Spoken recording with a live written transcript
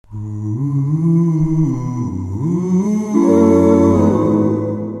It's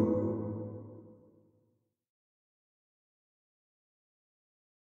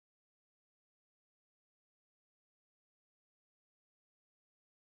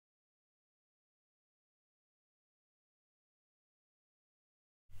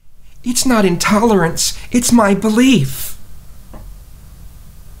not intolerance, it's my belief.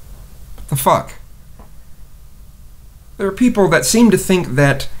 What the fuck? There are people that seem to think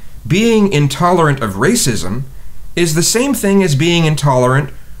that being intolerant of racism is the same thing as being intolerant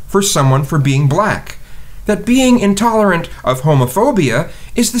for someone for being black. That being intolerant of homophobia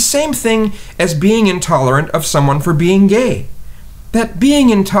is the same thing as being intolerant of someone for being gay. That being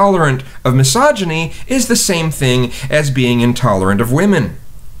intolerant of misogyny is the same thing as being intolerant of women.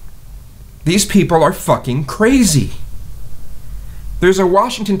 These people are fucking crazy. There's a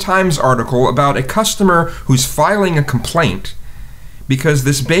Washington Times article about a customer who's filing a complaint because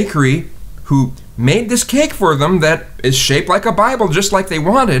this bakery who made this cake for them that is shaped like a Bible just like they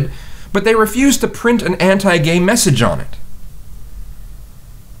wanted, but they refused to print an anti-gay message on it.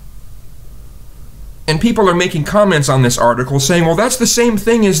 And people are making comments on this article saying, well, that's the same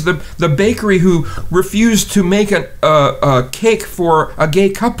thing as the bakery who refused to make a cake for a gay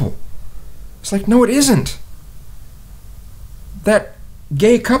couple. It's like, no, it isn't. That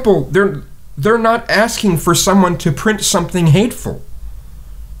gay couple, they're not asking for someone to print something hateful.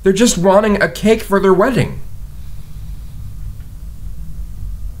 They're just wanting a cake for their wedding.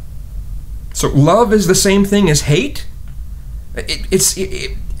 So love is the same thing as hate? I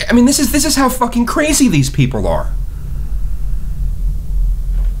mean, this is how fucking crazy these people are.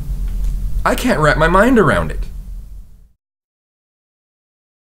 I can't wrap my mind around it.